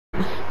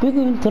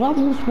Bugün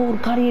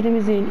Trabzonspor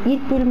kariyerimizin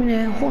ilk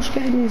bölümüne hoş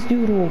geldiniz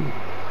diyorum.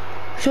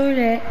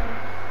 Şöyle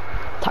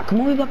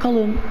takıma bir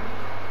bakalım.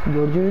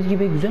 Gördüğünüz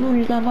gibi güzel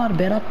oyuncular var.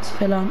 Berat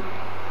falan.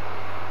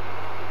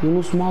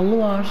 Yunus Mallı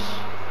var.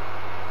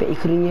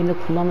 Baker'ın yerine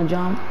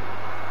kullanacağım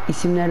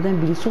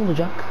isimlerden birisi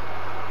olacak.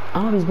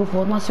 Ama biz bu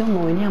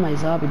formasyonla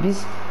oynayamayız abi.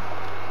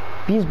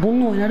 Biz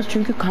bununla oynarız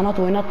çünkü kanat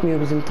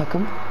oynatmıyor bizim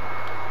takım.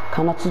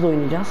 Kanatsız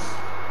oynayacağız.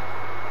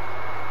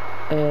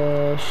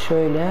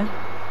 Şöyle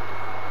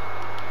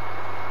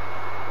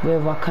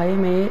ve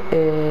Vakayeme'yi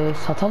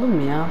satalım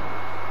mı ya?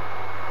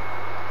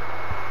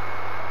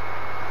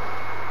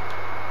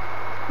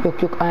 Yok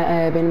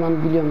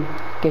benim biliyorum.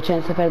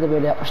 Geçen sefer de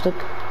böyle yapmıştık.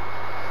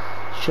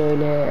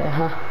 Şöyle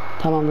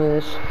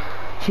tamamdır.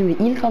 Şimdi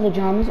ilk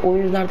alacağımız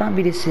oyunculardan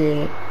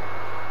birisi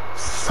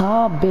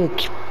sağ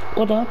bek.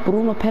 O da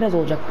Bruno Perez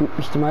olacak büyük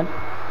ihtimal.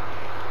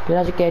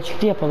 Birazcık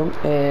gerçekçi yapalım.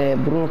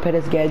 Bruno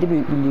Perez geldi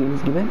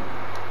bildiğiniz gibi.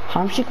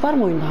 Hamşik var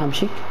mı oyunda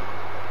Hamşik?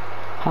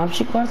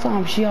 Hamşik varsa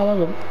Hamşik'i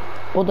alalım.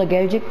 O da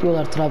gelecek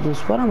diyorlar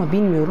Trabzonspor ama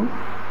bilmiyorum.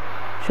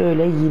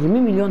 Şöyle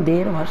 20 milyon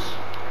değeri var.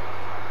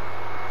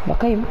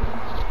 Bakayım.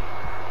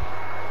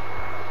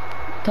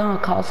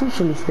 Tamam, kalsın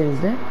şu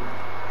listemizde.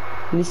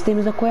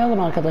 Listemize koyalım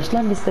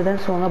arkadaşlar. Listeden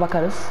sonra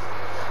bakarız.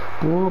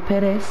 Bruno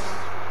Perez.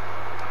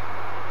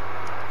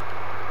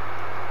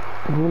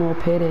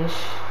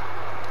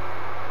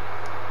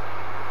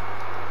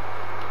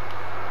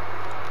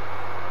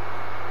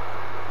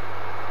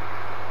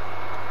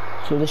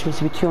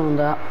 Sözleşmesi bitiyor onun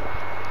da.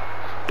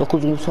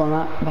 9 gün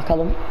sonra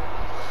bakalım.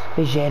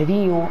 Ve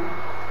Gervinho.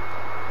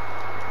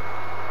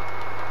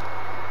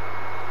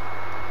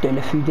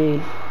 Delefü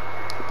değil.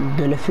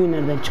 Delefü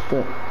nereden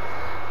çıktı?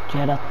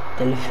 Gerard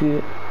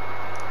Delefü.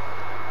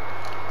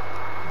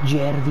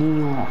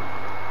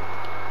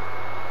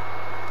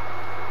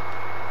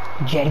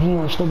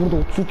 Gervinho işte burada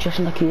 33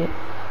 yaşındaki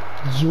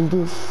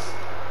yıldız.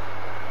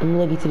 Onu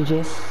da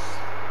getireceğiz.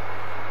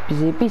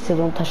 Bizi bir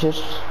sezon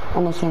taşır.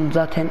 Ondan sonra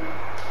zaten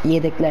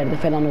yedeklerde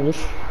falan olur.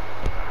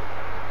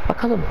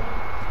 Bakalım.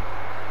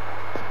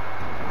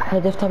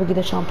 Hedef tabii ki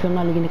de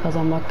Şampiyonlar Ligi'ni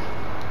kazanmak.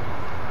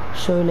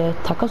 Şöyle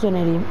takas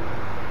önereyim.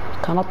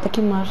 Kanatta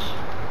kim var?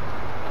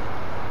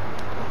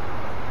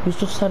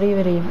 Yusuf Sarı'yı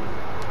vereyim.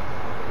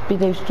 Bir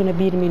de üstüne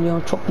 1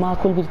 milyon. Çok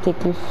makul bir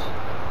teklif.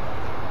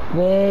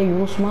 Ve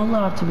Yunus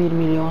Mallı artı 1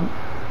 milyon.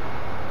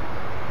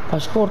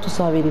 Başka orta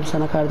saha vereyim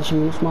sana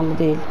kardeşim. Yunus Mallı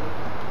değil.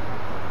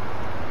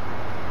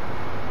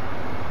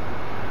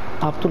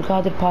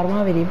 Abdülkadir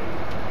Parmağı vereyim.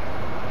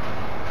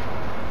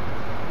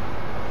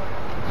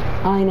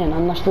 Aynen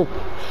anlaştık.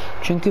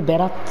 Çünkü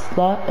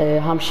Berat'la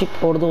Hamşik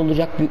orada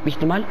olacak büyük bir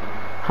ihtimal.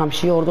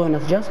 Hamşik'i orada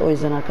oynatacağız. O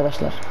yüzden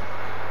arkadaşlar.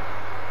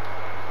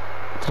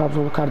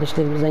 Trabzonlu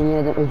kardeşlerimizden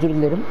yeniden özür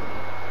dilerim.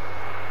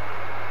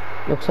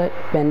 Yoksa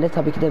ben de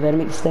tabii ki de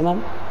vermek istemem.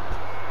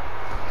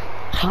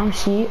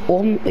 Hamşik'i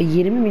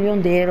 20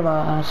 milyon değeri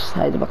var.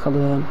 Haydi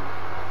bakalım.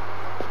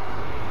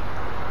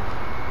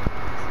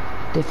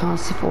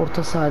 Defansif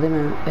orta saha değil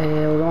mi?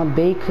 O zaman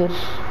Baker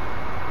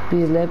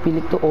bizle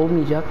birlikte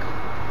olmayacak.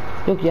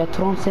 Yok ya,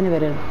 Trabzon'u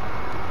verelim.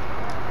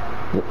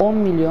 10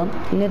 milyon.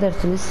 Ne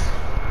dersiniz?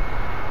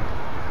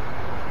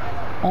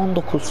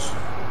 19.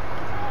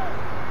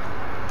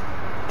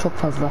 Çok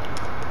fazla.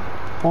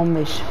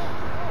 15.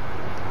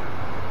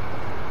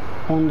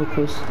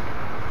 19.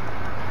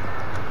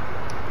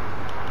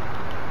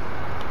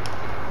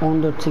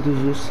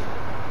 14.800.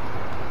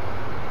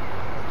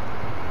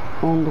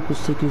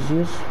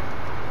 19.800.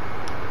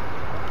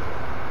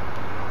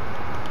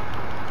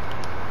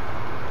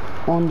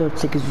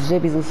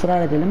 14.800'e biz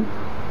ısrar edelim.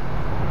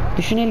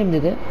 Düşünelim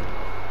dedi.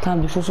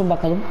 Tamam, düşünsün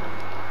bakalım.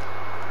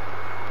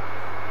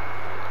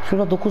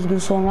 Şurada 9 gün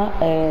sonra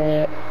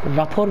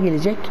rapor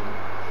gelecek.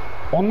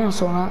 Ondan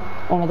sonra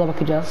ona da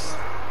bakacağız.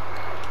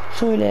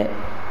 Şöyle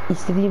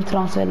istediğim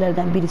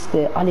transferlerden birisi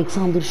de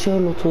Alexander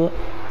Sörlot'u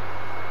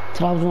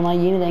Trabzon'a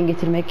yeniden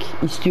getirmek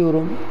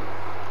istiyorum.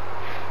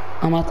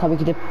 Ama tabii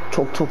ki de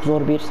çok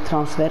zor bir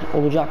transfer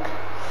olacak.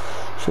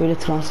 Şöyle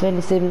transfer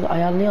listemizi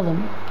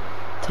ayarlayalım.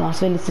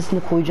 Transfer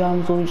listesinde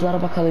koyacağımız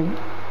oyunculara bakalım.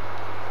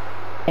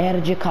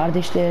 Erce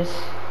kardeşler,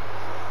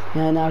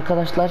 yani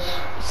arkadaşlar,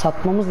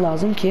 satmamız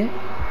lazım ki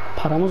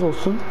paramız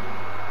olsun.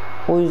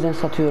 O yüzden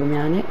satıyorum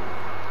yani.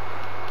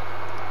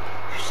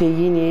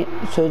 Hüseyin'i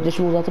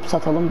sözleşme uzatıp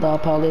satalım, daha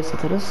pahalıya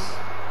satarız.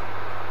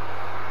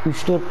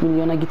 3-4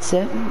 milyona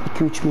gitse,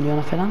 2-3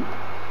 milyona falan.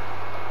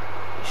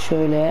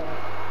 Şöyle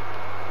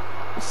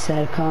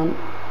Serkan,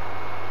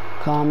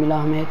 Kamil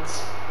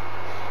Ahmet,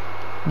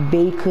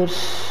 Baker,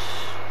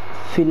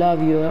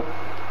 Flavio,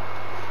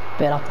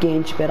 Berat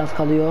genç, Berat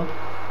kalıyor.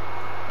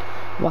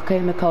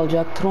 Vakayeme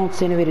kalacak.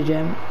 Trabzon'u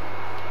vereceğim.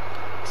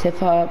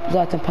 Sefa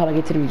zaten para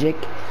getirmeyecek.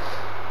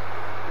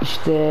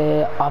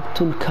 İşte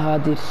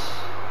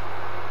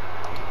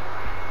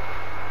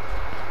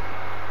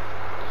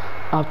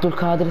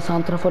Abdülkadir'i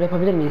santrafor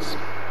yapabilir miyiz?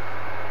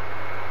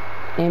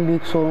 En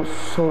büyük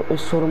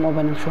sorum o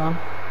benim şu an.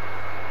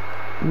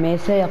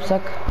 MS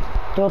yapsak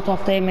 4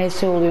 haftaya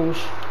MS oluyormuş.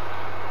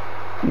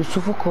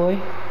 Yusuf'u koy.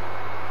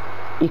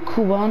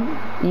 Ikuban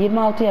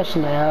 26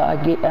 yaşında ya,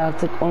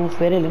 artık onu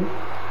verelim.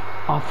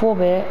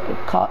 Afobe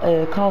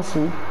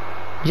kalsın.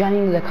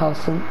 Canin de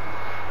kalsın.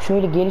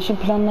 Şöyle gelişim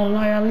planlarını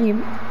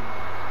ayarlayayım.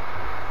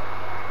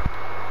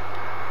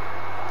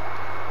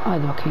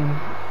 Hadi bakayım.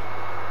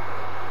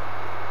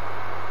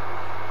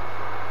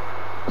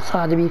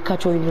 Sadece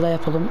birkaç oyuncu da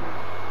yapalım.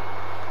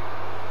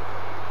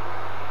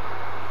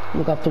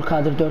 Bu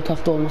Abdülkadir 4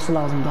 hafta olması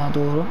lazım daha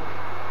doğru.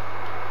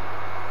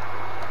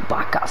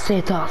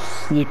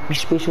 Bakasetas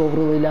 75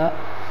 overall'ıyla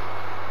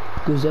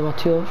göze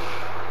batıyor.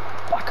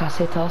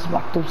 Bakasetas,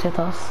 baktım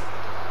Setas.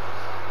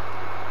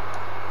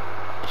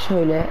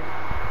 Şöyle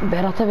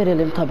Berat'a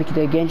verelim, tabii ki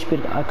de genç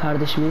bir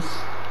kardeşimiz.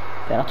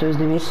 Berat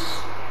Özdemir.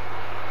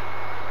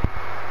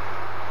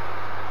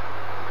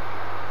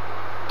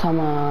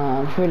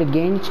 Tamam. Şöyle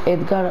genç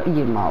Edgar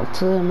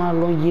 26,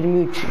 Marlon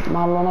 23.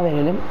 Marlon'a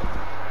verelim.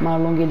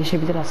 Marlon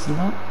gelişebilir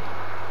aslında.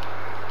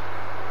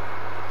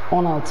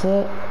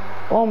 16,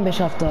 15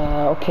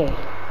 hafta. Okey.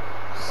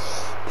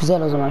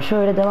 Güzel o zaman.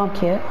 Şöyle devam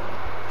ki.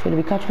 Şöyle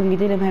birkaç gün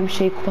gidelim. Hem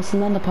şey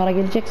kupasından da para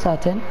gelecek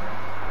zaten.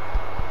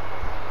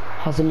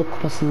 Hazırlık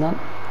kupasından.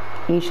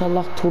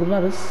 İnşallah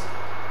turlarız.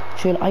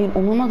 Şöyle ayın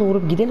 10'una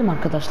doğru gidelim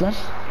arkadaşlar.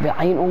 Ve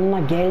ayın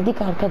 10'una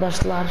geldik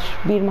arkadaşlar.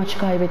 Bir maçı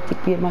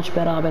kaybettik. Bir maç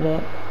berabere.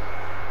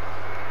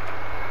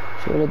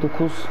 Şöyle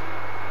 9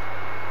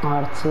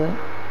 artı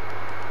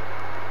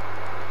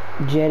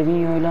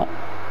Cervinho'yla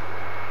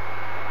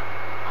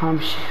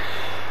Hamş.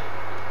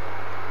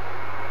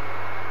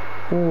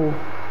 Oo.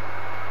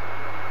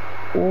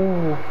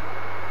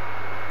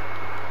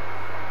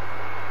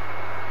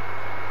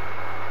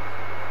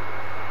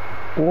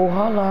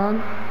 Oha lan.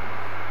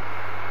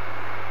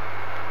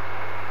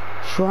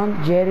 Şu an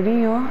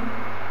Cervinho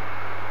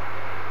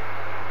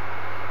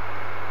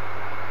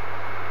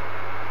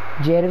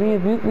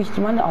büyük bir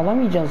ihtimalle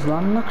alamayacağız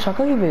lan.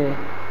 Şaka gibi.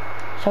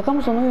 Şaka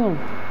mı sanıyorum?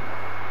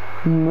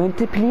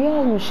 Montepli'yi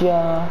almış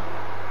ya.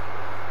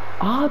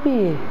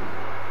 Abi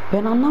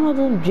ben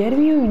anlamadım.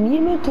 Cervinho'yu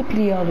niye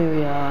Montepli'yi alıyor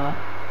ya?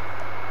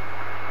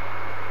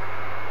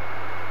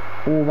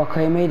 O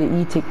Vakayeme'ye de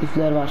iyi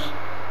teklifler var.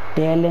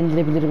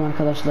 Değerlendirebilirim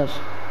arkadaşlar.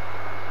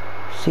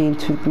 Hüseyin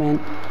Türkmen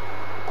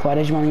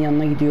Quaresma'nın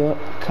yanına gidiyor.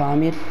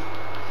 Kamil.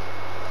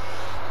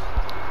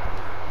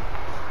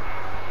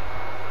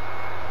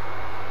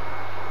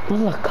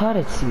 Allah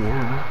kahretsin ya.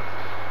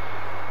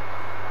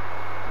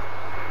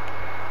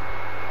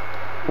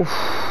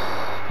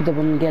 Bir de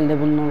bunun gel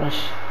de bununla uğraş.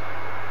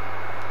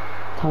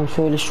 Tamam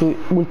şöyle şu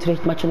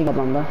Utrecht maçını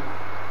kazandı.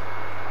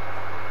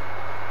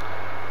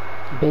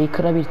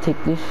 Baker'a bir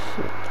teklif.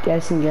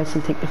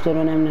 Gelsin teklifler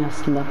önemli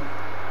aslında.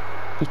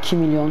 2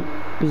 milyon.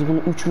 Biz bunu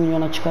 3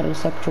 milyona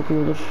çıkarırsak çok iyi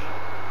olur.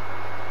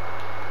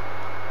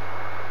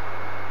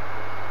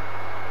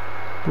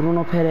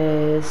 Bruno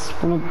Perez.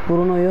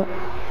 Bruno'yu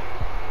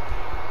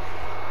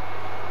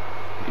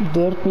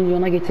 4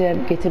 milyona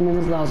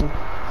getirmemiz lazım.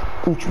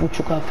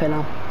 3,5'a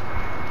falan.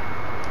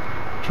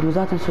 Çünkü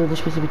zaten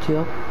sözleşmesi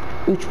bitiyor.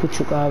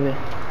 3,5 abi.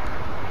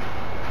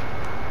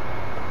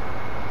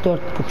 4,5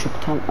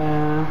 tam.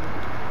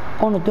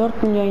 Onu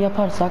 4 milyon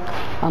yaparsak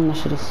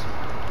anlaşırız.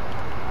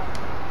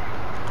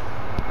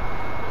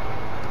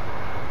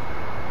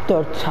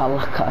 4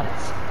 Allah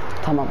kahretsin.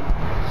 Tamam.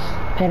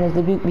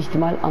 Perez'de büyük bir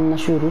ihtimal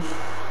anlaşıyoruz.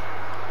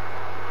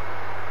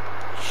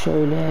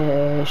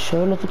 Şöyle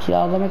Charlotte'u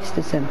kiralamak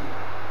istesem.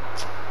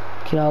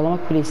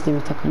 Kiralamak bile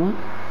istemiyor takımı.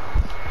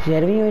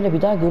 Cervinho ile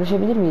bir daha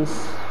görüşebilir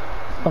miyiz?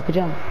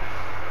 Bakacağım.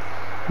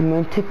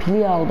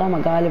 Montepli'yi aldı ama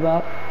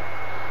galiba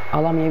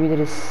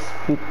alamayabiliriz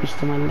büyük bir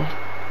ihtimalle.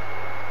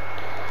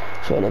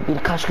 Şöyle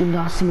birkaç gün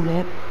daha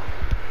simüle.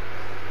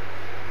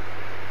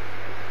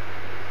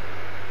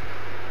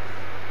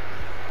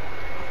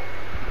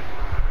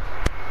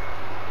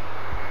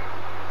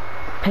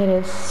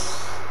 Perez.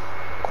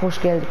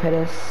 Hoş geldi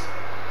Perez.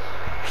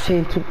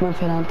 Hüseyin Türkmen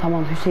falan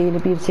tamam. Hüseyin'i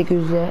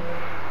 1.800'e.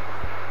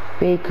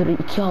 Baker'ı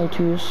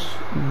 2.600.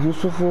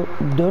 Yusuf'u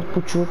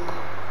 4.5.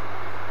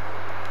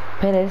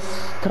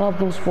 Perez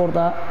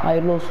Trabzonspor'da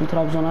hayırlı olsun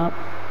Trabzon'a.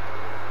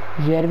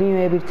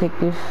 Cervinho'ya bir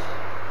teklif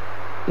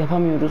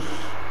yapamıyoruz.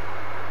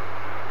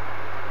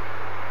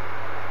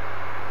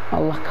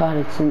 Allah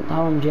kahretsin.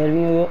 Tamam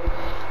Cervinho'yu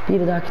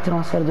bir dahaki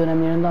transfer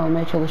dönemlerinde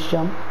almaya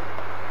çalışacağım.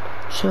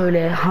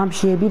 Şöyle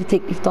Hamşi'ye bir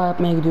teklif daha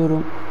yapmaya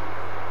gidiyorum.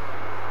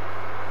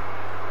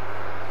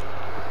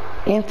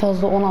 En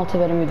fazla 16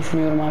 vermeyi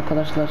düşünüyorum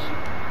arkadaşlar.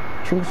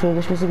 Çünkü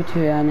sözleşmesi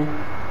bitiyor yani.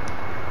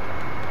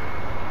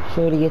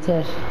 Şöyle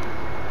yeter.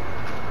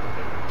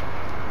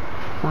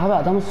 Abi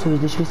adamın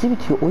sözleşmesi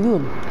bitiyor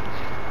oyun.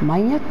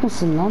 Manyak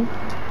mısın lan?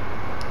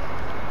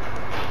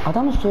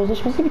 Adamın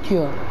sözleşmesi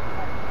bitiyor.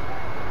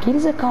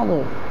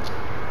 Gerizekalı.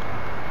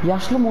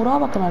 Yaşlı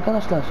morağa bakın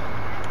arkadaşlar.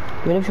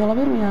 Böyle bir şey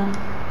olabilir mi ya?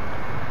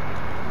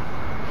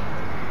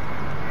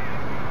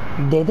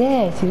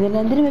 Dede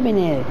sinirlendirme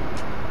beni.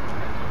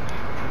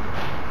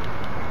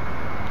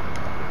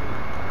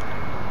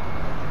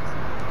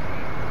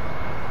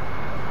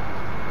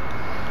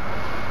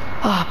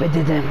 Ah be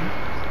dedem.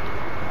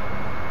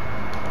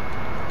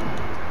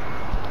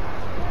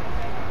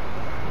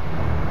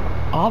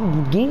 Abi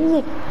bu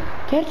gerizek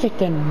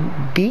gerçekten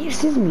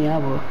beyinsiz mi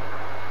ya bu?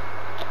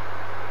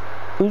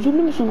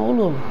 Özürlü müsün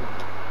oğlum?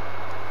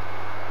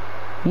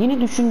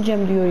 Yine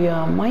düşüneceğim diyor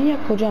ya. Manyak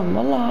hocam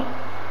valla.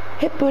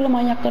 Hep böyle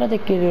manyaklara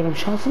denk geliyorum.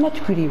 Şansıma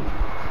tüküreyim.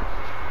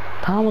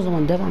 Tamam o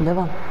zaman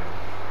devam.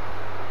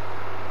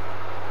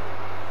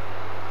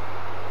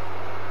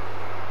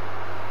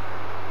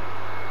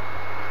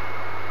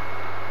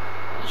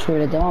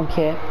 Şöyle devam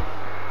ki.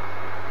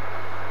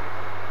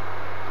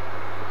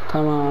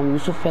 Tamam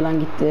Yusuf falan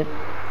gitti.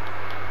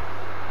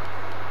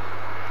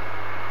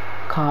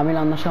 Kamil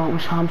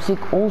anlaşamamış. Hamsik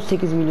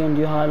 18 milyon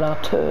diyor hala.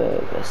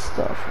 Tövbe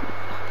estağfurullah.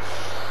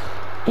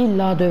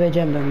 İlla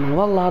döveceğim ben bunu.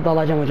 Vallahi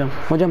dalacağım hocam.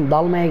 Hocam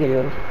dalmaya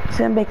geliyorum.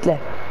 Sen bekle.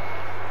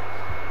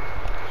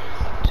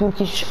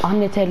 Türk iş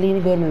anne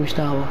terliğini görmemiş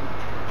daha bu.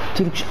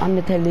 Türk iş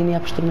anne terliğini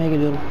yapıştırmaya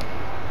geliyorum.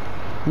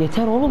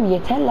 Yeter oğlum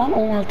yeter lan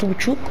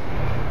 16,5.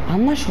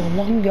 Anlaş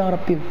Allah'ım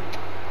yarabbim.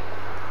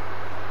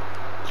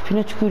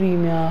 Tipine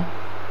tüküreyim ya.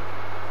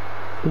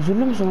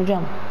 Özürlü müsün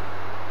hocam?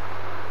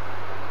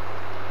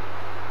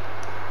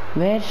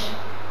 Ver.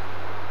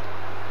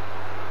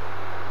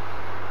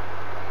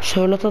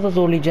 Charlotte'a da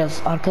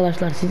zorlayacağız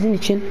arkadaşlar sizin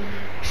için.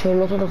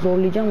 Charlotte'a da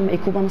zorlayacağım ama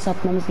Ekuban'ı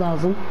satmamız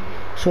lazım.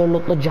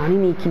 Charlotte'la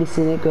Canini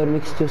ikilisini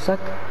görmek istiyorsak.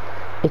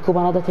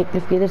 Ekuban'a da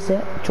teklif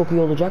gelirse çok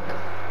iyi olacak.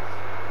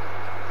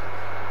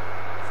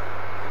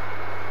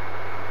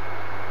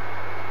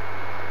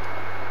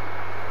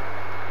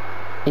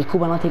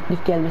 Ekuban'a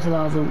teklif gelmesi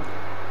lazım.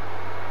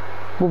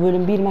 Bu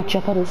bölüm bir maç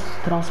yaparız.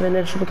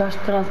 Transferleri şu birkaç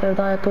transfer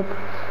daha yapıp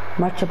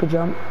maç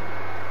yapacağım.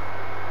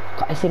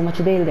 Kayseri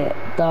maçı değil de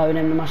daha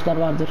önemli maçlar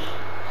vardır.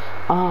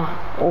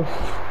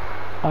 Of.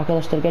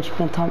 Arkadaşlar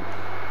gerçekten tam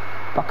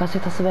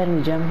Bakasetas'ı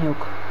vermeyeceğim.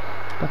 Yok.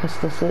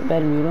 Bakasetas'ı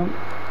vermiyorum.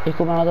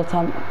 Ekuban'a da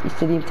tam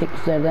istediğim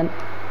tekliflerden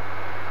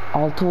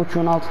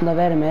 6.5'un altında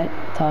verme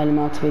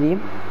talimatı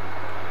vereyim.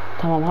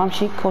 Tamam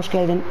Hamşik hoş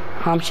geldin.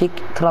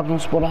 Hamşik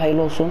Trabzonspor'a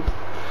hayırlı olsun.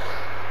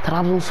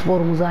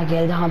 Trabzonspor'umuza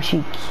geldi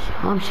Hamşik.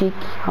 Hamşik.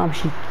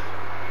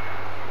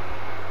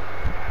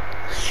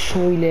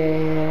 Şöyle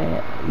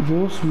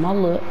Yunus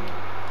Mallı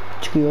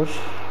çıkıyor.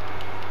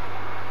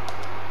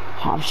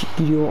 Hamşik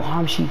giriyor.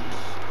 Hamşik.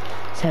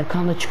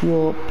 Serkan da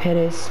çıkıyor.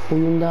 Perez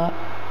oyunda.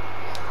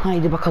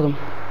 Haydi bakalım.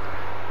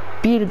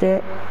 Bir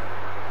de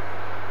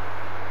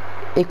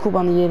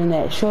Ekuban'ın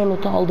yerine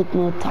Charlotte'u aldık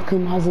mı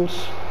takım hazır.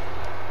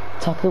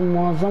 Takım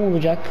muazzam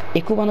olacak.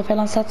 Ekuban'ı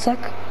falan satsak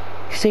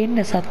Hüseyin'i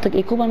de sattık.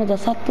 Ekuban'ı da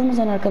sattığımız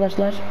an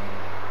arkadaşlar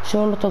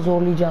Charlotte'a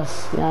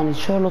zorlayacağız. Yani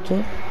Charlotte'u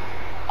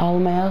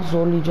almaya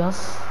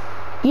zorlayacağız.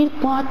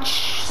 İlk maç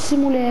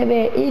Simule ve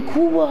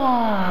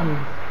Ekuban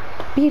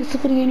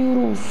 1-0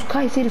 yeniyoruz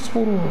Kayseri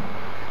Spor'u.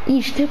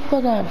 İşte bu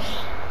kadar.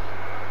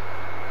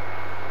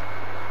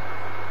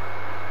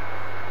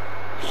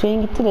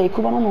 Hüseyin gitti de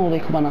Ekuban'a ne oldu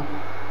Ekuban'a?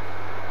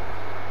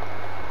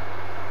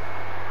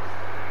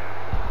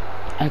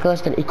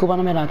 Arkadaşlar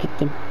Ekuban'ı merak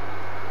ettim.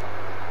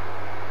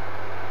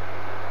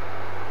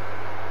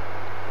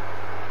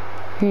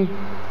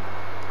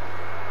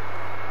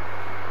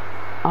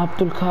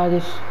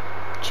 Abdülkadir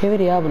çevir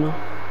ya bunu.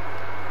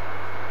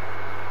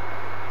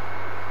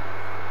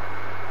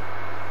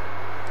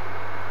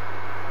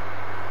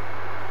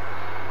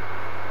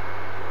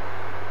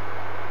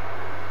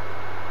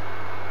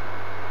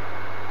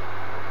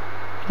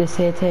 Bir de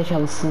ST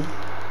çalışsın.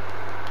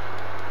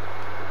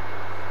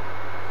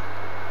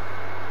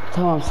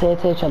 Tamam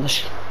ST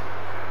çalış.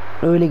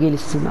 Öyle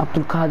gelişsin.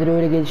 Abdülkadir'i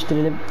öyle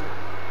geliştirelim.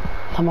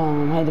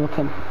 Tamam haydi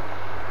bakalım.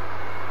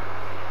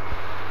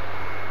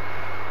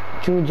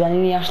 Çünkü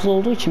Canini yaşlı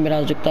olduğu için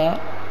birazcık daha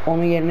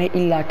onun yerine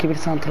illaki bir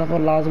santrafor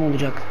lazım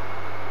olacak.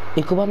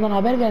 Ekuban'dan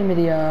haber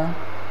gelmedi ya.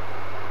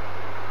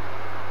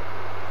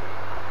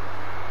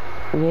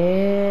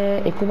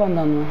 Ve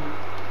Ekuban'dan mı?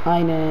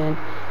 Aynen.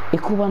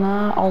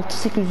 Ekuban'a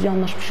 6-800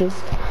 anlaşmışız.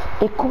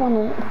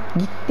 Ekuban'ın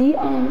gittiği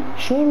an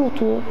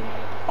Charlotte'u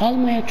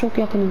almaya çok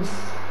yakınız.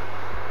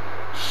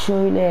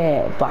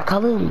 Şöyle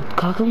bakalım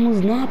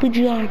takımımız ne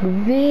yapacak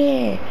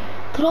ve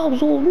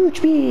Trabzon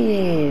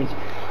 3-1.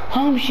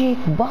 Hamşik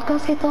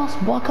Bakasetas.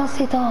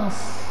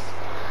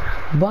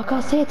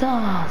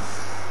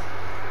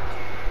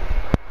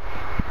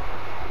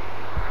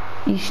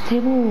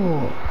 İşte bu.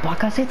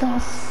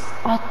 Bakasetas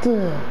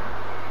attı.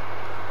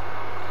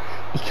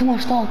 2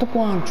 maçta 6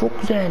 puan.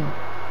 Çok güzel.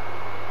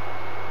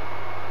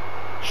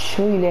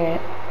 Şöyle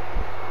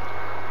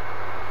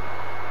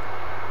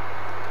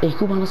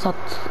Ekuban'ı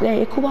sattı.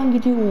 Ekuban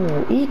gidiyor.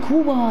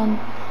 Ekuban.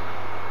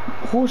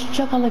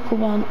 Hoşça kal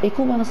Ekuban.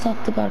 Ekuban'ı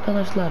sattık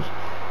arkadaşlar.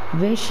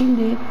 Ve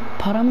şimdi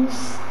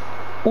paramız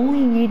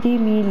 17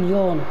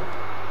 milyon.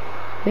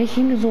 Ve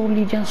şimdi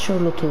zorlayacağız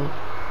Charlotte'u.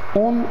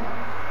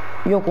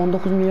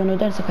 19 milyon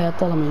ödersek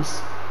hayatta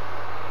alamayız.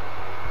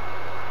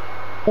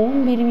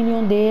 11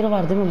 milyon değeri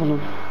var değil mi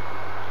bunun?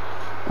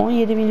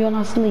 17 milyon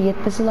aslında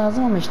yetmesi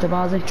lazım ama işte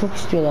bazen çok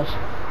istiyorlar.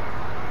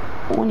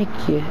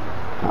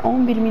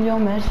 11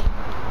 milyon ver.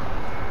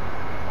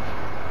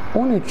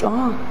 13.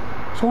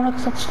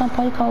 Sonraki satıştan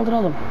payı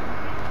kaldıralım.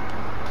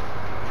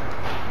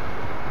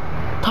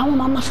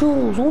 Tamam,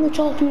 anlaşıyoruz.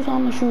 13.600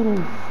 anlaşıyoruz.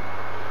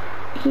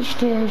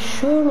 İşte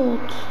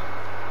Charlotte.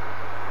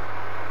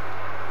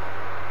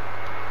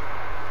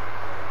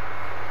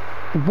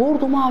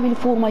 Bordo mavili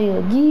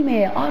formayı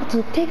giymeye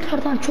artık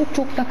tekrardan çok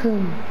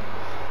yakın.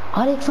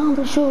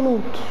 Alexander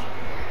Charlotte.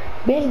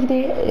 Belki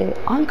de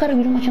Ankara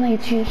Gücü maçına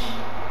yetişir.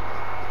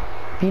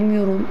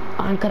 Bilmiyorum,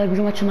 Ankara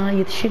Gücü maçına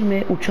yetişir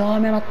mi? Uçağa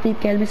hemen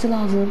atlayıp gelmesi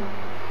lazım.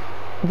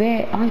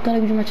 Ve Ankara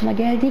Gücü maçına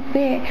geldik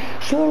ve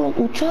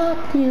Charlotte uçağa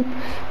atlayıp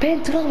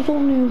ben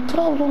Trabzonluyum,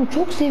 Trabzon'u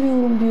çok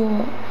seviyorum diyor.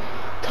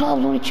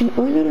 Trabzon için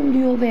ölürüm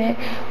diyor ve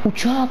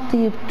uçağa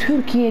atlayıp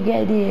Türkiye'ye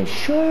geldi.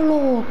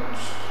 Charlotte.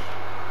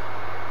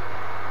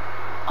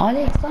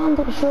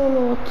 Alexander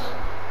Charlotte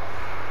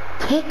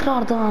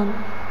tekrardan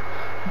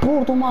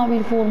bordo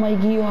mavi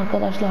formayı giyiyor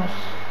arkadaşlar.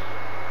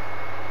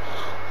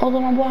 O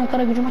zaman bu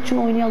Ankara Gücü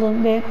maçını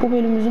oynayalım ve bu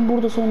bölümümüzün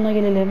burada sonuna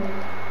gelelim.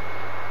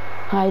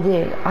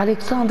 Haydi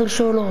Alexander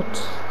Charlotte.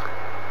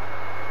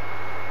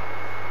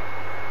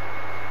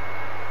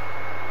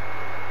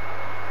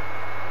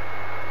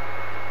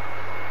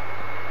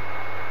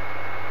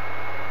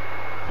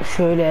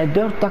 Şöyle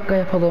 4 dakika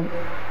yapalım.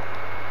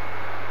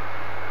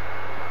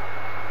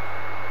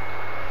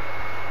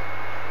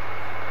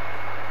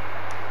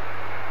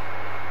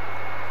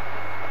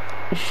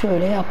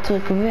 Şöyle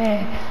yaptık ve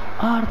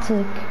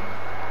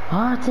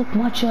artık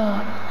maça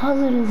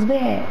hazırız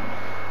ve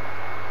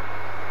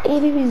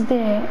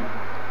evimizde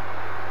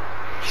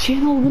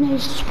Şenol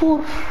Güneş Spor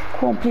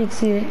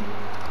Kompleksi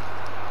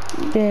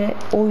de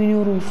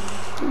oynuyoruz.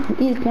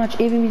 İlk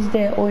maç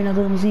evimizde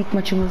oynadığımız ilk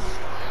maçımız.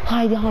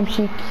 Haydi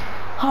Hamşik,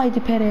 haydi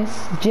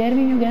Perez.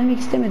 Cervinho gelmek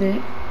istemedi.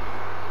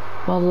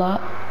 Vallahi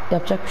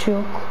yapacak bir şey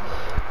yok.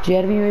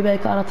 Cervinho'yu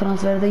belki ara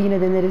transferde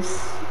yine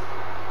deneriz.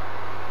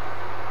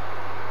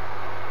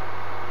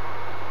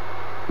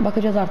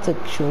 Bakacağız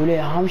artık.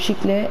 Şöyle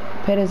Hamşik'le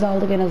Perez'i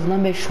aldık en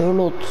azından ve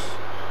Charlotte.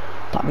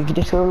 Tabii ki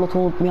de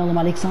Charlotte'u unutmayalım.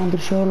 Alexander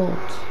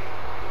Charlotte.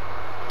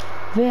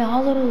 Ve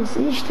alırız.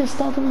 İşte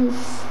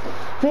stadımız.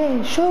 Ve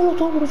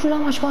Charlotte vurucuyla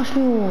maç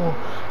başlıyor.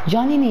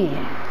 Canini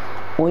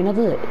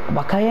oynadı.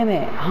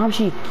 Vakayeme,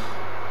 Hamşik.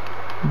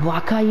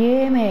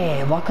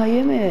 Vakayeme.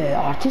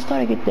 Artist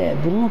hareketle.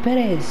 Bruno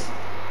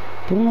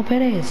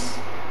Perez.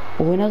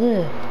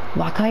 Oynadı.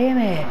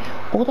 Vakayeme.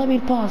 O da bir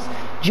pas.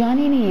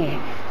 Canini.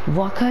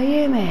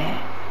 Vakayeme.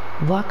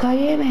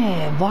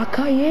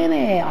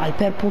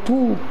 Alper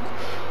Potuk.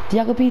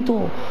 Thiago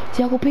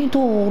Pinto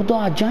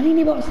orada.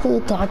 Canini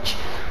bastı. Taç.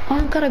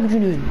 Ankara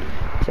Gücü'nün.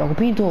 Thiago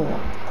Pinto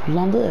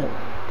kullandı.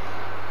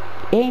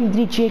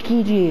 Endri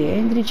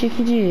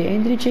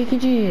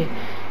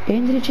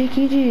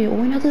Çekici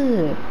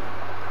oynadı.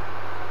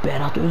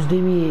 Berat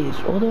Özdemir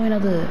o da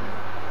oynadı.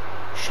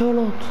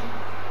 Charlotte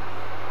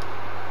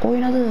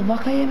oynadı.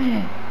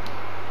 Vakayeme.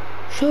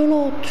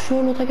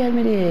 Charlotte'a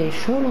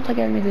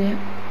gelmedi.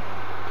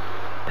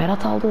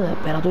 Berat aldı.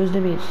 Berat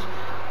Özdemir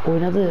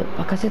oynadı.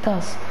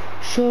 Bakasetas.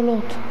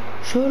 Charlotte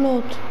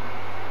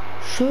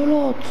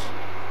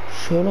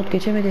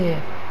geçemedi.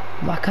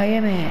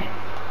 Vakayeme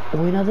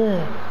oynadı.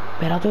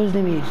 Berat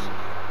Özdemir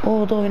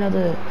o da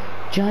oynadı.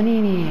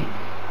 Canini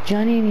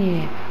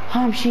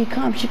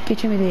Hamşik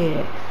geçemedi.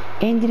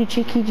 Endri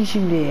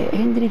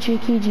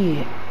Çekici.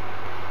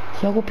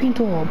 Thiago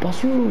Pinto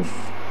basıyoruz.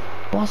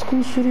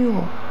 Baskın sürüyor.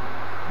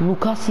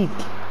 Lukasic.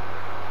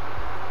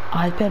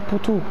 Alper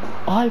Potuk.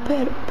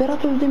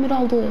 Berat Özdemir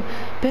aldı.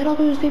 Berat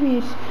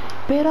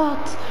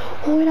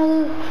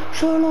oynadı.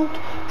 Charlotte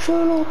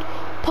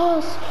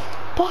pas.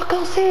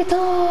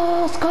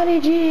 Bakasetas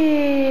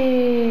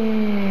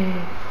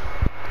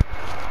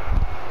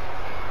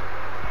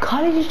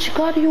kaleci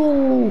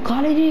çıkarıyor.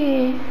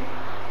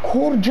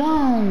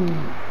 Korcan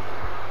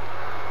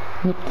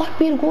mutlak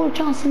bir gol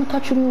şansını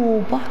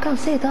kaçırıyor.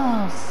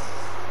 Bakasetas.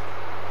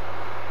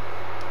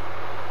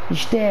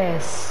 İşte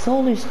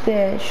sol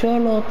üstte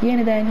Charlotte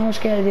yeniden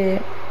hoş geldi.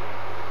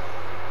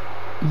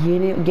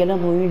 Yeni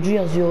gelen oyuncu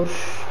yazıyor.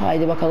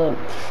 Haydi bakalım.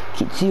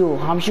 Kitio.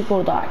 Hamşik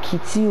orada.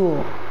 Kitio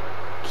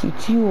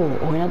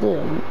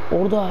oynadı.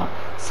 Orada.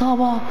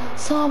 Sava.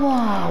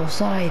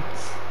 Offside.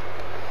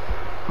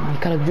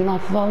 Ankara Gücü'nü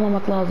hafife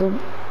almamak lazım.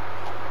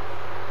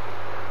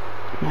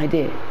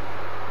 Haydi.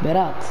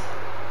 Berat.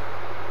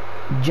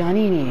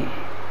 Canini.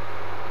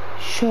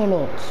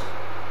 Charlotte.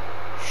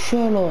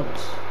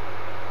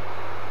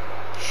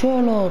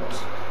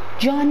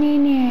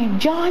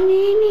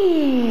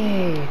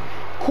 Canini.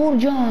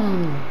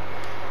 Korcan.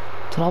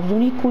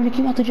 Trabzon ilk golü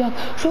kim atacak?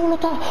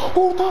 Charlotte'a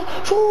orta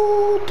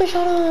şut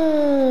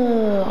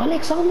dışarı.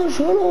 Alexander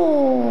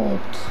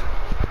Charlotte.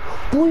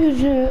 Bu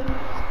yüzü,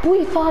 bu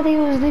ifadeyi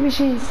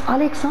özlemişiz.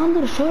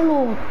 Alexander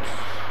Charlotte.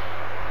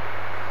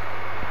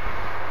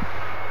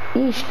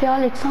 İşte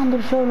Alexander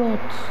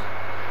Charlotte.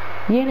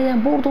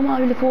 Yeniden bordo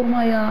mavili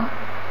formaya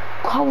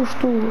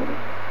kavuştu.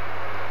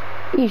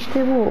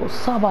 İşte bu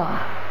Saba.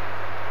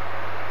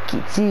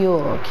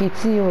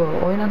 Kitio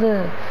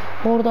oynadı.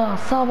 Orada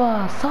Saba.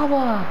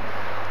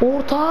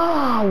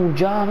 Orta.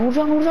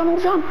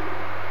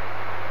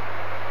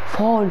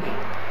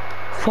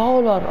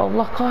 Faul var.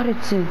 Allah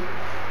kahretsin.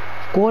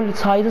 Gol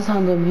saydı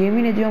sandım.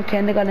 Yemin ediyorum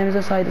kendi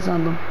kalemize saydı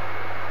sandım.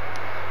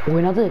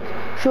 Oynadık.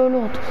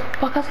 Charlotte.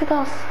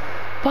 Bakasetas.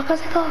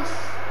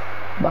 Bakasetas.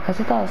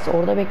 Bakasetas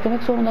orada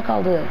beklemek zorunda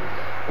kaldı.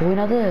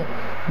 Oynadı.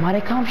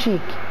 Marek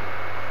Hamšík.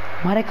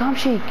 Marek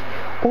Hamšík.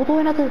 O da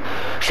oynadı.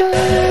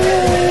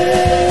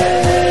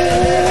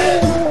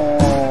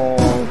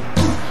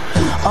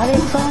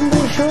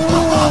 Alexander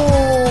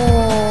Charlotte.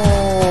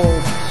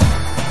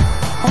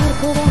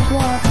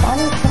 Arkadaşlar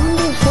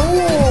Alexander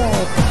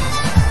Charlotte.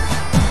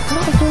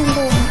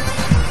 Trabzon'da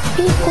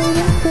ilk gol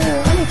yaptı.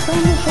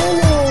 Alexander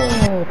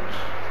Charlotte.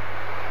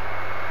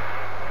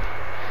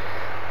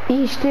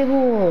 İşte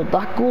bu.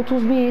 Dakika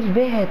 31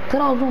 ve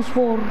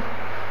Trabzonspor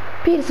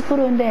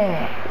 1-0 önde.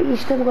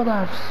 İşte bu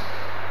kadar.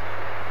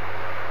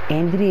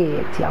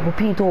 Endri, Thiago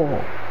Pinto.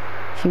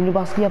 Şimdi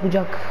baskı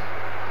yapacak.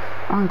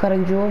 Ankara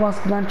Gücü, o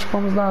baskıdan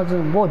çıkmamız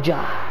lazım. Boca.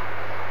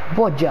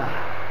 Boca.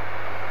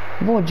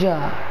 Boca.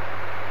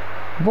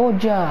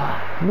 Boca.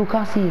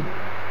 Lukasic.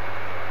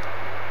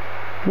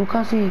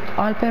 Lukasic.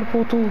 Alper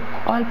Potuk.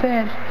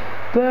 Alper.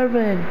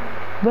 Bourbon.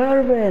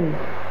 Bourbon.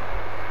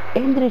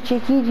 Endri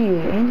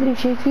çekici. Endri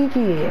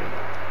çekici.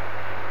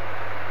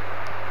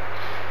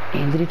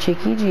 Endri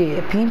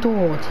çekici. Pinto.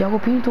 Thiago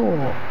Pinto.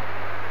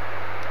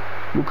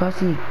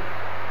 Lukasic.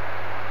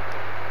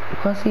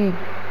 Lukasic.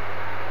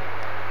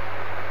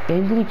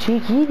 Endri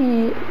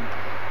çekici.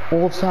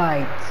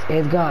 Offside.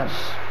 Edgar.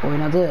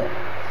 Oynadı.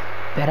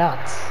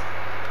 Berat.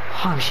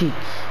 Hamšík.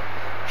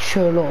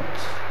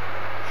 Charlotte.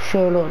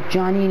 Charlotte.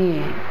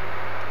 Giannini.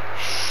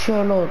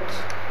 Charlotte.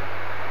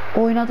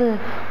 Oynadı.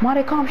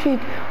 Marek Hamšík.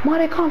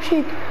 Marek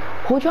Hamšík.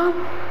 Hocam.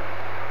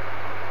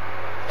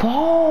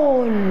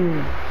 Faul.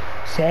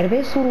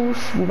 Serbest vuruş.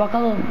 Bir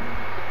bakalım.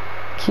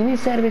 Kimin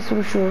serbest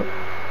vuruşu?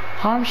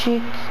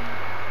 Hamšík.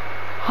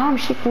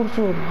 Hamšík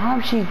vursun.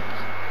 Hamšík.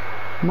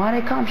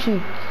 Marek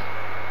Hamšík.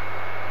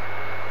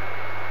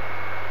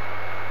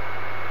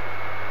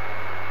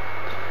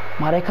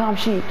 Marek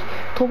Hamšík.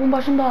 Topun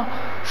başında.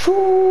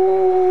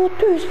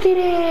 Şut. Üst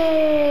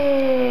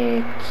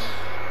direk.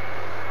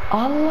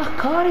 Allah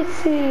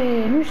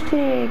kahretsin. Üst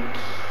direk.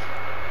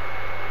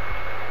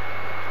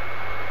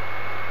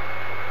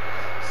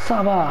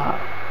 Sabah.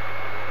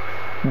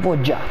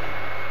 Boca.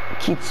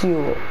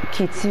 Kitsiyor.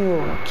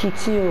 Kitsiyor.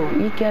 Kitsiyor.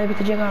 İlk yarı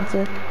bitecek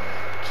artık.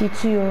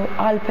 Kitsiyor.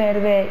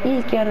 Alper ve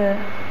ilk yarı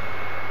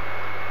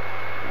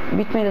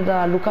bitmedi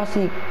daha.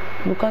 Lukasic.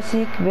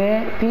 Lukasic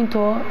ve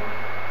Pinto.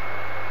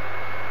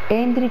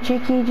 Endri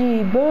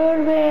çekici.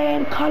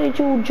 Bourbon.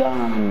 Kaleci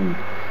Uğurcan.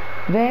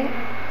 Ve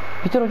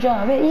bitir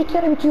hoca. Ve ilk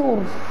yarı bitiyor.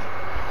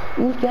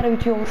 İlk yarı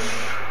bitiyor.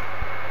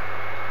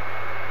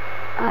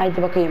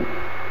 Haydi bakayım.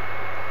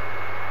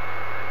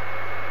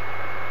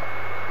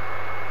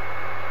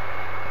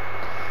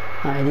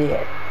 Haydi.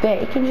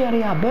 Ve ikinci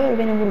yarıya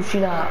Bourbon'un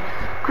vuruşuyla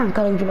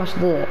Ankara Gücü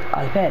başladı.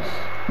 Alper.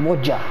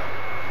 Boca.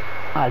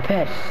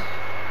 Alper.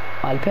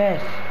 Alper.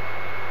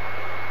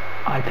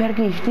 Alper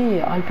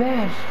geçti.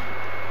 Alper.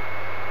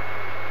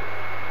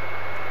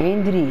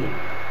 Endri.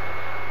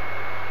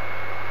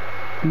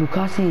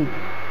 Lukasic.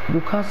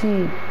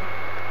 Lukasic.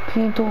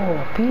 Pinto.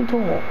 Pinto.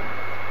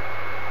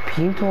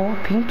 Pinto.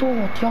 Pinto.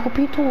 Thiago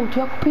Pinto.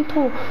 Thiago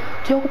Pinto.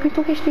 Thiago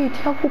Pinto geçti.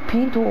 Thiago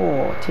Pinto.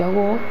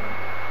 Thiago.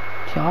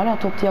 Hala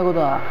top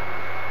Thiago'da.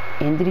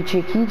 Endri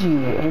çekici.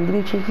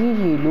 Endri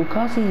çekici.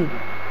 Lukasic.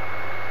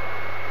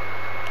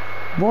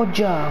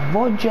 Boca.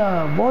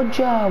 Boca.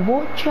 Boca.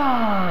 Boca.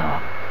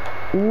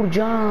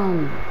 Uğurcan.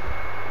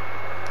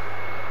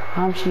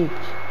 Hamšík.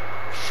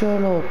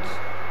 Charlotte.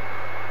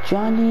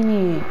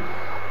 Giannini.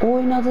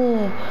 Oynadı.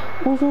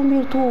 Uzun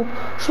bir top.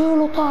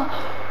 Charlotte'a.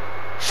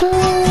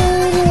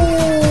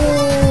 Charlotte.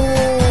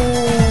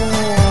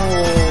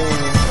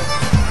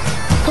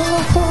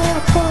 Tarafta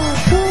ayakta.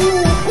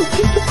 Charlotte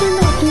ikinci golünü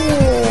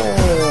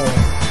atıyor.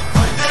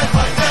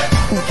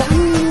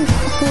 Giannini'nin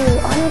pası.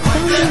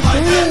 Alexander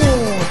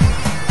Charlotte.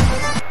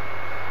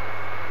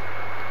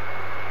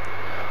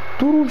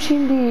 Durum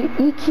şimdi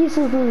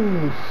 2-0.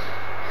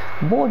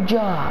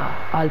 Boca.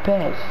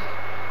 Alper.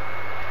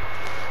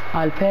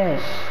 Alper.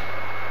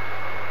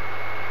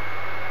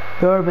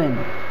 Bourbon.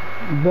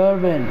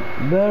 Bourbon.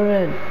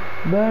 Bourbon.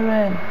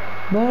 Bourbon.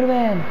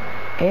 Bourbon.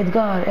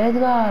 Edgar.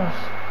 Edgar.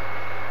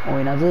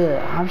 Oynadı.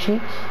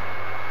 Hamšík.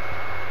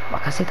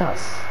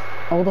 Bakasetas.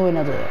 O da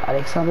oynadı.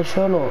 Alexander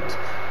Charlotte.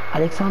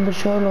 Alexander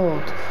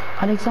Charlotte.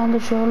 Alexander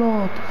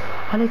Charlotte.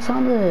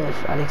 Alexander.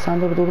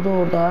 Alexander durdu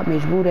orada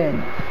mecburen.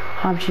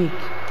 Hamšík.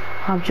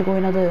 Hamšík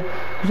oynadı.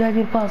 Güzel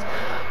bir pas.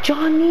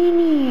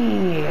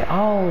 Giannini.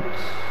 Out.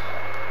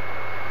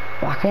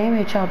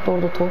 Vakayeme çarptı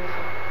orada top.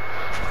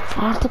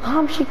 Artık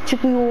Hamšík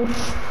çıkıyor.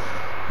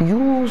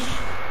 Yunus.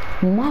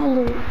 Mal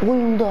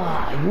oyunda.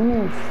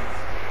 Yunus.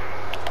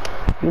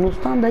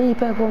 Yunus'tan da iyi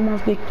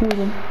performans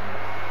bekliyorum.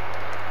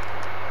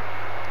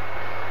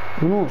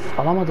 Yunus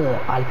alamadı.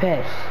 Alper.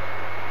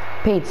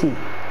 Peysi.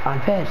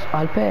 Alper.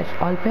 Alper.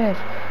 Alper.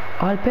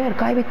 Alper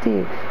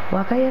kaybetti.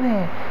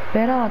 Vakayeme.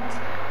 Berat.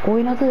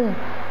 Oynadı.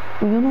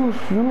 Yunus.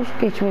 Yunus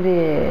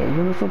geçmedi.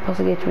 Yunus'un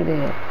pası geçmedi.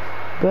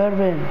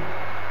 Bourbon.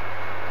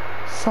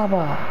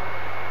 Sabah.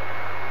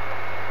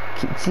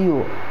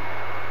 Kitsiyor.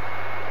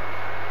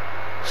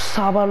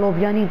 Saba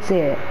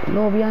Lobjanidze.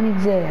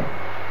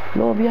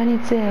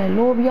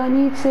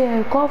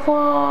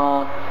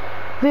 Kafa.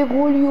 Ve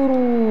gol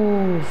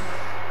yiyoruz.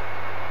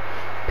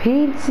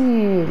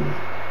 Pencil.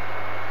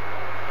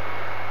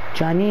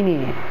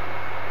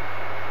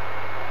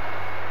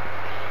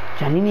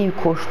 Canini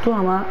koştu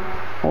ama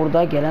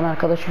orada gelen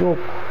arkadaşı yok.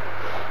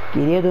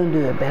 Geriye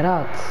döndü.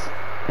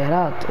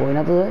 Berat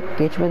oynadı.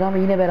 Geçmedi ama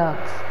yine Berat.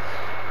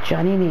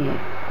 Canini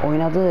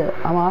oynadı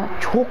ama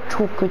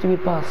çok kötü bir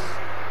pas.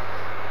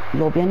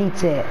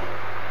 Lobjanidze.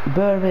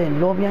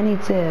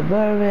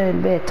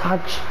 Berben ve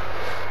taç.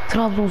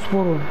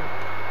 Trabzonspor'un.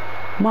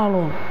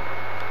 Marlon.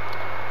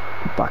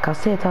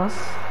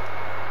 Bakasetas.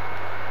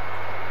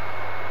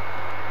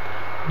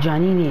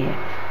 Canini.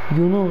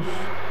 Yunus.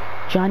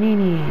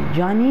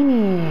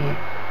 Canini.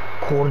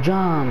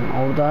 Korcan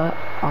orada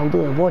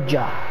aldı.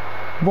 Vodja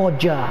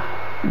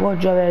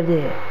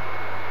verdi.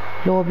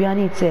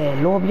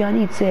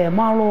 Lobjanidze.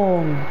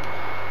 Marlon.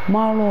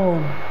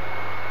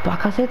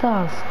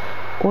 Bakasetas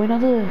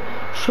oynadı.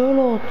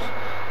 Charlotte.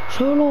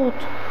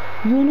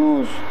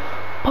 Yunus.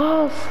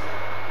 Pas.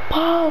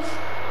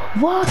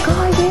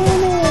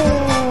 Vakayeme.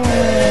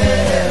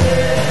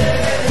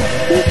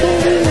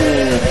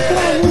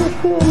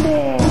 Trabzonspor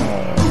önde.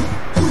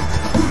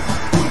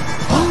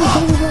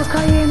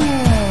 Vakayeme.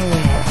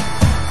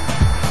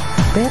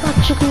 Berat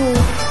çıkıyor.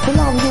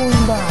 Flavio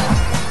oyunda.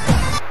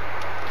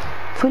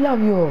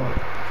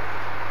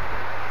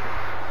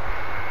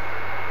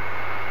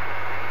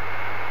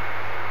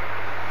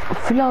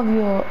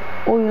 Flavio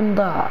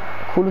oyunda.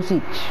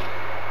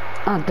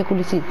 Ante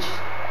Kulisic.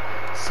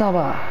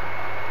 Saba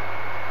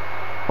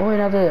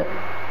oynadı.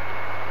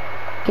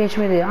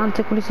 Geçmedi.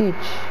 Ante Kulisic.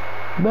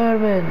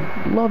 Berben.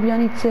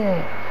 Lobjanidze.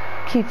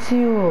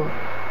 Kitsiyor.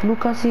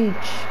 Lukasic.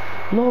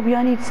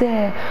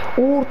 Lobjanidze.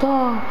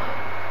 Orta.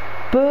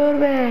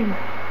 Berben.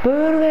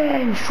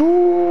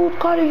 Şut.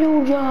 Kaleci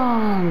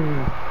Uğurcan.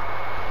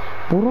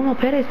 Bruno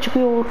Perez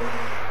çıkıyor.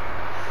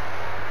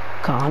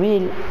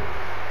 Kamil.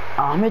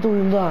 Ahmet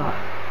oyunda.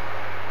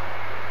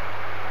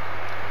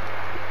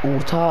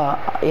 Orta.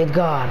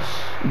 Edgar.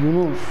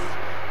 Yunus.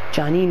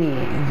 Canini.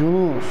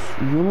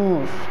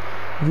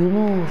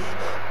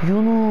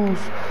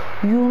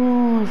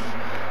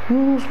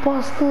 Yunus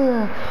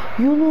bastı.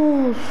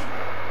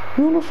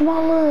 Yunus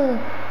Mallı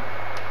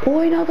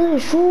oynadı.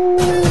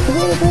 Şut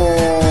ve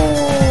gol.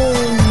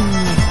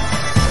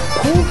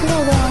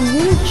 Kontradan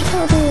Yunus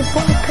çıkardı.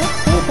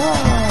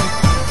 Bakasetas.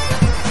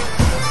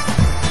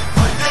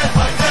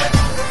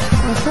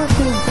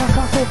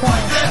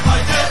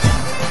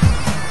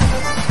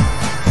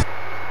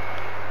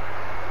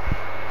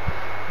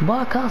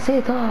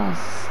 Bakasetas.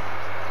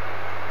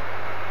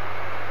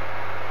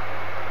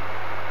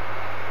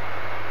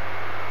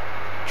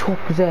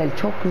 Çok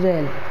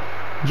güzel.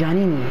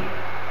 Canini.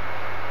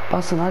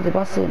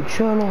 Basın.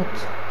 Charlotte.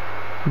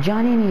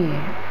 Canini.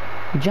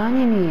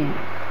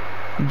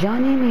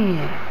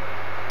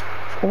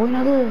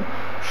 Oynadı.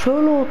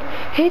 Charlotte.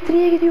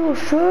 Hat-trick'e gidiyor.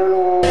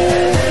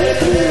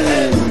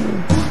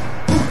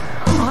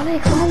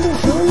 Alexander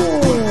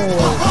Charlotte.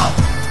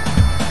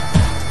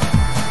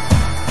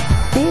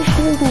 5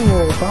 oldu.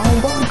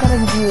 Dalga Ankara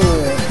gidiyor.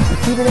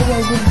 2-1'e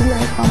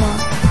geldiler ama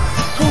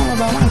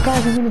sonradan Ankara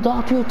gücünü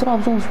dağıtıyor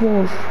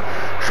Trabzonspor.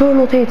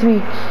 Charlotte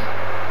hat-trick.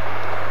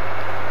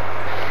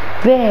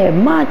 Ve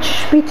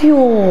maç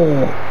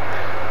bitiyor.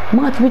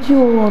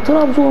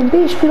 Trabzon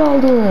 5-1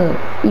 aldı.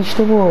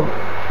 İşte bu.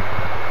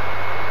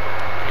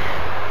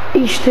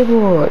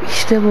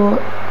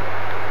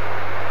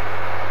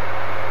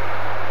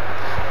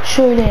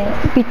 Şöyle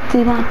bitti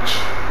maç.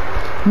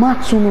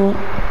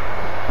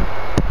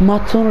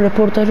 Maç sonu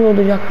röportajı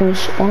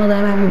olacakmış. Ona da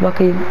hemen bir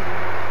bakayım.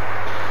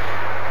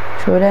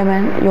 Şöyle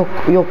hemen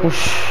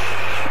yokmuş.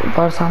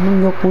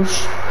 Varsandım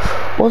yokmuş.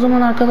 O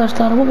zaman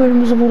arkadaşlar bu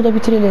bölümümüzü burada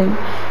bitirelim.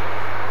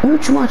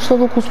 3 maçta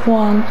 9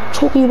 puan.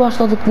 Çok iyi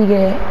başladık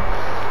lige.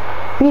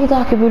 Bir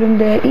dahaki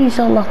bölümde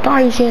inşallah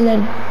daha iyi şeyler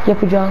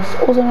yapacağız.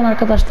 O zaman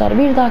arkadaşlar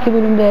bir dahaki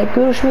bölümde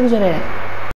görüşmek üzere.